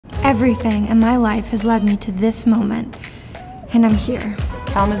Everything in my life has led me to this moment, and I'm here.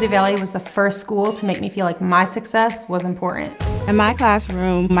 Kalamazoo Valley was the first school to make me feel like my success was important. In my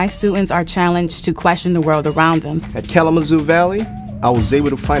classroom, my students are challenged to question the world around them. At Kalamazoo Valley, I was able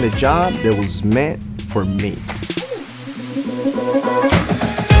to find a job that was meant for me.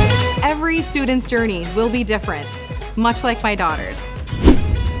 Every student's journey will be different, much like my daughter's.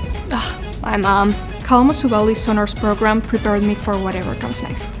 Bye, Mom. Kalamazoo Valley's Honors program prepared me for whatever comes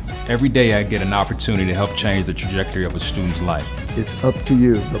next. Every day I get an opportunity to help change the trajectory of a student's life. It's up to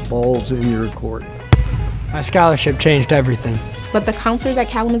you. The ball's in your court. My scholarship changed everything. But the counselors at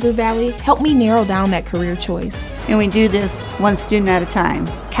Kalamazoo Valley helped me narrow down that career choice. And we do this one student at a time.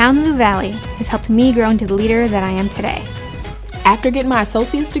 Kalamazoo Valley has helped me grow into the leader that I am today. After getting my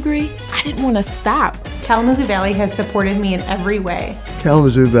associate's degree, I didn't want to stop. Kalamazoo Valley has supported me in every way.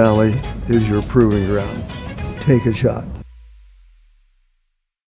 Kalamazoo Valley is your proving ground. Take a shot.